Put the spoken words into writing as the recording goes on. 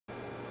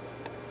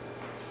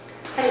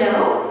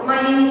Hello,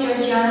 my name is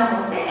Georgiana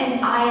Bose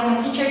and I am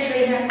a teacher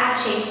trainer at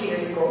Shakespeare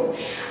School.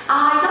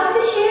 I'd like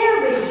to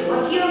share with you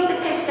a few of the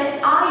tips that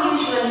I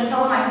usually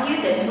tell my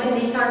students when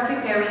they start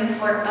preparing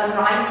for a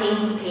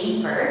writing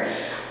paper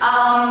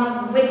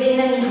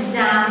within an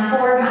exam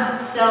format.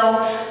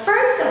 So,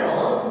 first of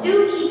all,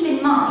 do keep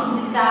in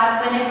mind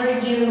that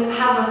whenever you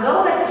have a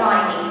go at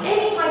writing,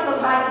 any type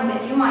of writing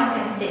that you might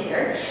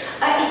consider,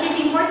 it is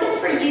important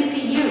for you to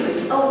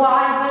use a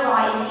wide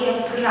variety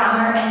of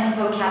grammar and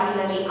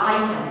vocabulary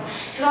items.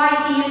 Try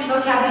to use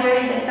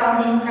vocabulary that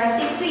sounds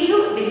impressive to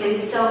you,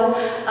 because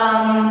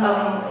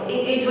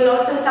it will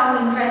also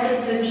sound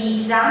impressive to the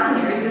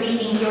examiners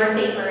reading your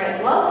paper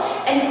as well,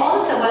 and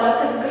also a lot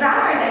of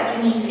grammar that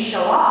you need to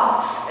show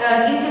off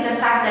due to the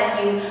fact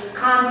that you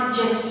can't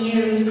just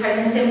use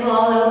present simple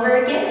all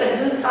over again, but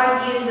do try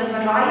to use a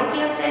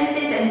variety of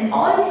tenses and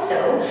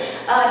also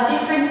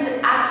different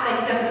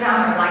aspects of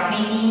grammar, like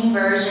maybe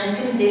inversion,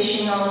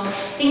 conditionals,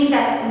 things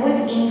that would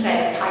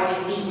impress, I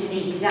repeat,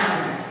 the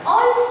examiner.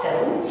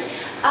 Also,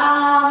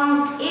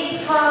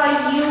 if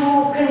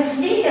you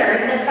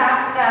consider the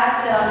fact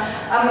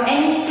that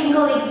any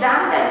single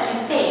exam that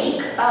you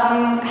take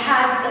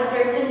has a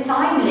certain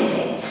time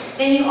limit,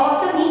 then you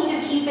also need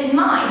to keep in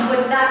mind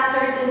what that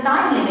certain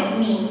time limit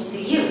means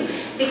to you,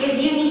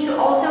 because you need to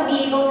also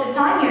be able to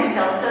time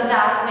yourself so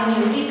that when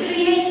you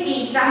recreate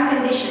the exam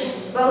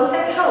conditions both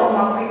at home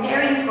while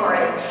preparing for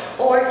it,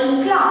 or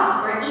in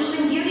class, or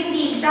even during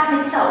the exam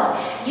itself,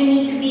 you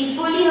need to be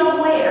fully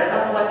aware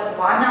of what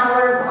 1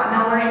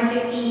 hour and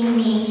 15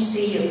 means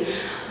to you.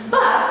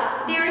 But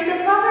there is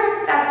a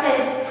proverb that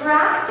says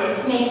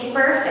practice makes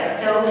perfect.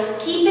 So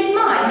keep in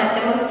mind that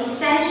the most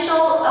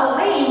essential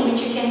way in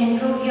which you can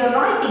improve your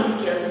writing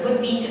skills would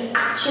be to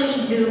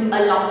actually do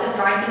a lot of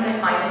writing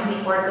assignments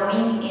before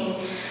going in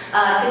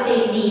to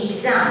take the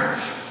exam.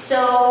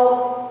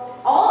 So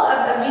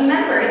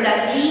remember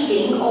that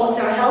reading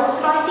also helps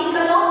writing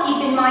a lot.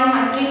 Keep in mind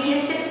my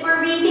previous tips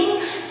for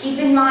reading. Keep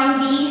in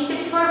mind these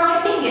tips for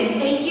writing, and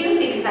stay tuned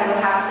because I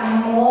will have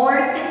some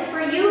more tips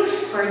for you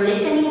for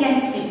listening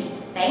and speaking.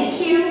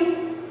 Thank you.